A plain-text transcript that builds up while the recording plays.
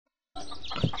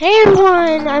Hey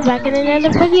everyone, I'm back in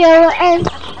another video and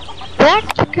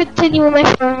back to continue with my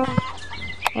film.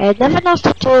 I had nothing else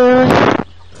to do.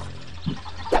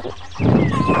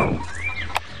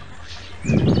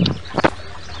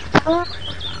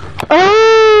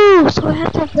 Oh, so I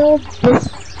have to build this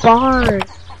barn.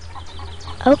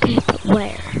 Okay, but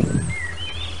where?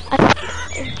 I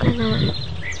think I'm gonna...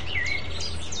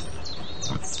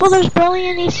 Well, there's barely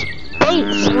any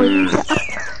space, so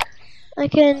I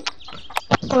can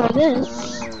store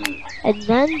this and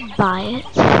then buy it.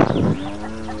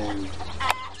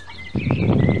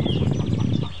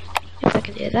 If I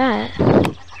can do that.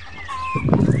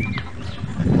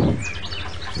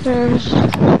 There's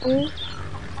rotate.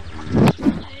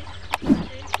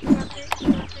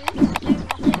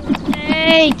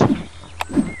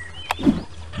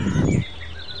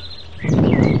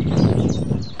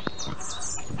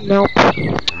 Nope.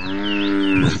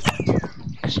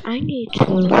 Cause I need to.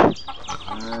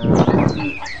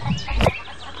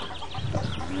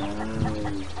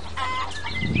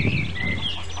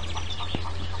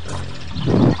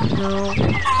 No.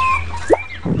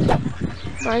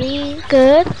 Money,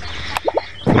 good.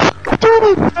 I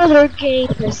don't have another game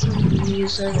for some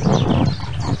reason.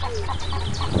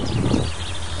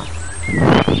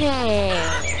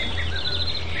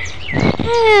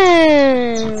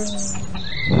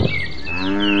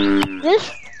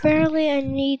 This barely I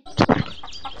need to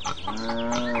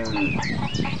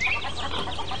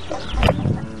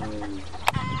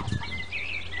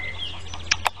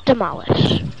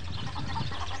demolish.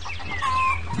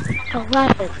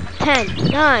 11, 10,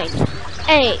 9,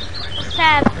 8,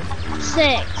 7,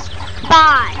 6,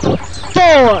 5,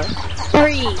 4,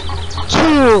 3,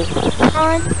 2,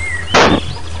 1.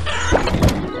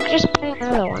 Just put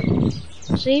another one.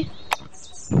 See?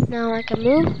 Now I can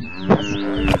move.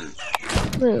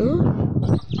 Move.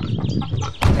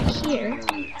 Right here.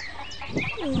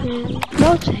 And then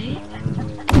rotate.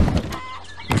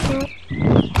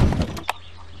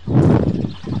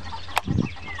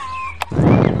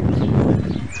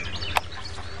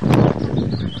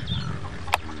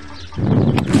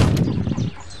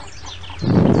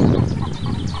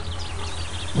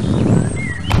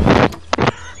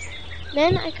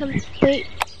 Then I can wait.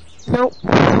 Nope.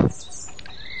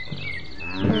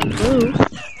 And move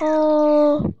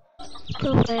all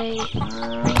the way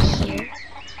here.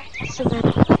 So then I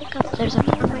pick up. There's a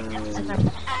farm right next to them.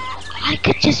 I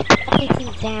could just put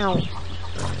everything down.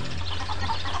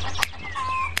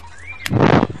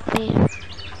 And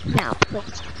now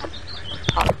put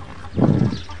up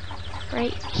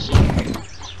right here.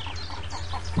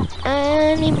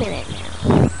 Any minute now.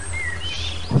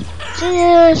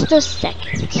 Just a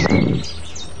second.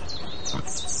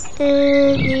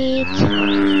 Any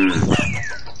time.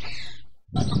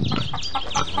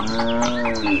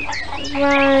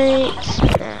 Right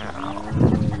now.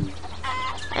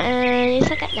 Any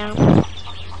second now.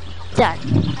 Done.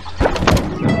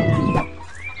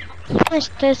 Finish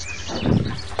this.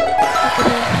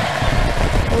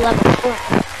 Level 4.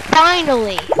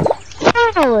 Finally!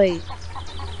 Finally!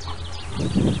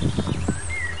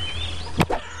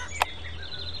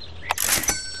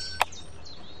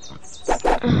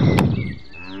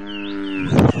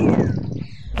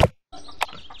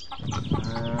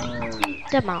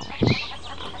 Demolish.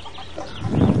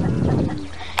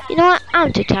 You know what?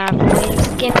 I'm too tired of waiting.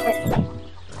 Skip it.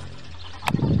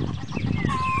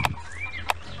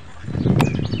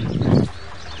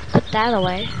 Put that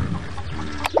away.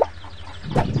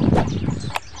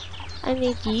 I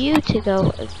need you to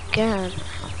go again.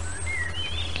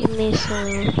 Give me some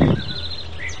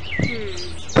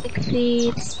pig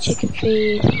feed, chicken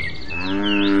feed.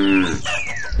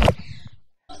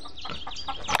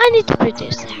 I need to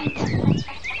produce that.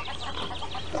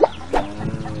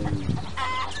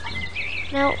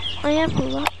 Now, I have a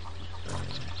lot.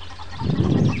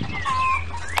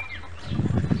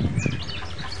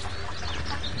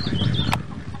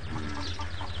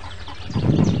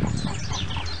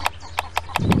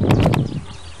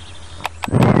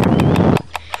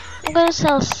 I'm gonna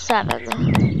sell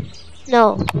 7.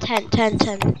 No, 10.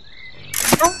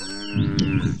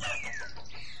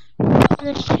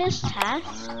 Finish his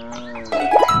task.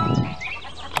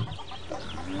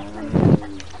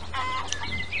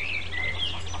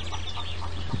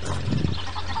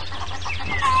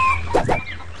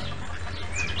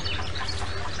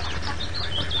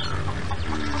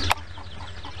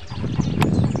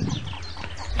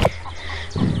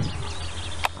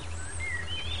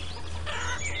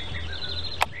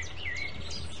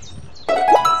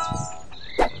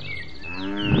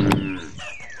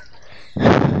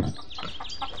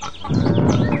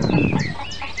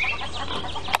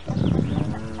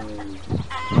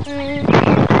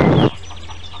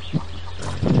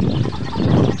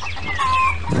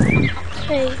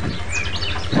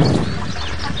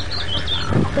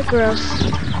 gross.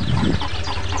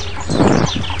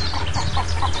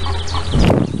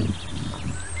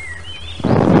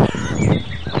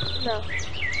 No.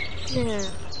 No.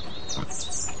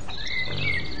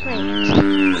 Wait.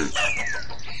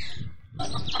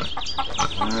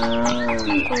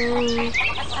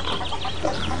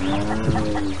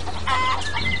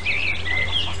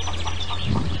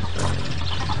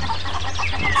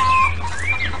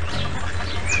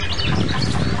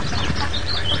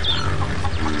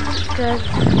 Good.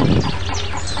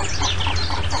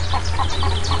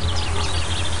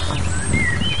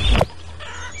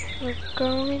 We're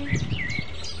going.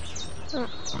 Oh.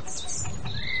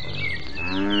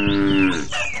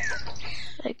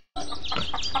 Like.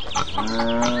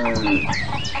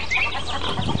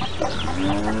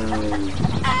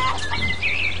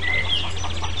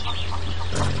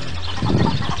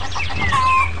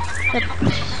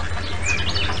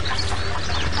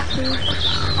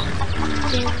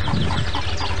 The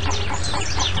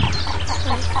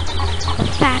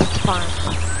fast farm.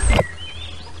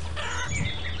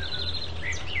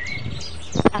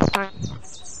 Fast farm.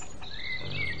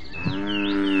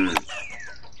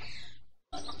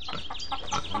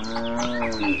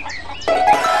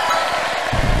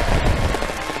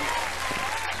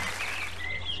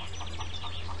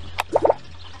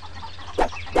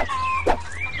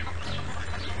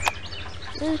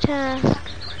 New task.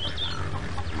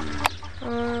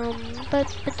 Oh,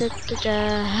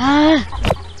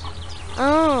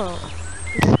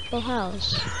 this is full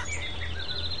house.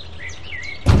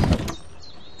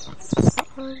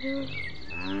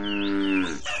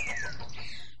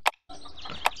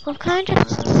 Well, kind of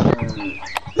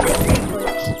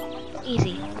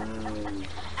easy.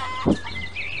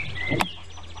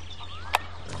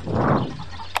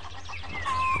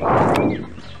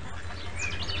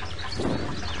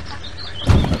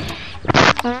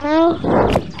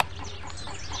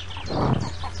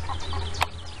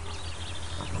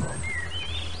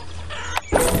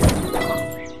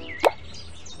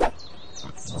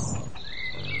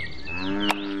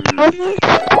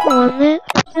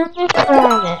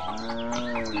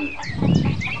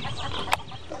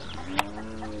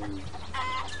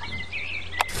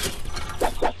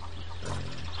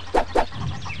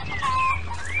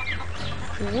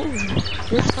 Ooh,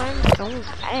 this farm's going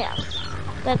fast.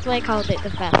 That's why I called it the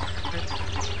fast farm.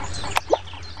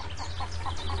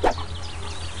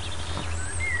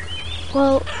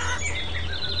 Well,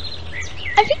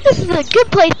 I think this is a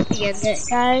good place to end it,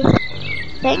 guys.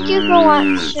 Thank you for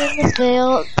watching this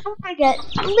video. Don't forget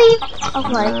to leave a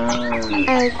like,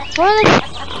 and for the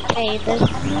game, this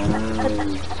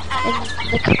in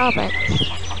the comments.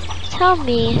 Tell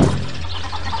me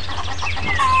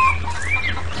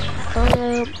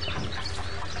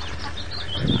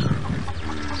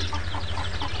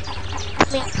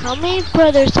how many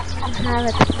brothers you have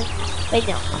at the wait,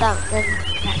 no, that's good.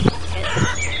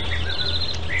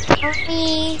 Tell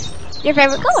me your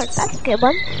favorite color. That's a good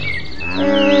one.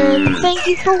 Thank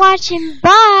you for watching.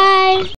 Bye!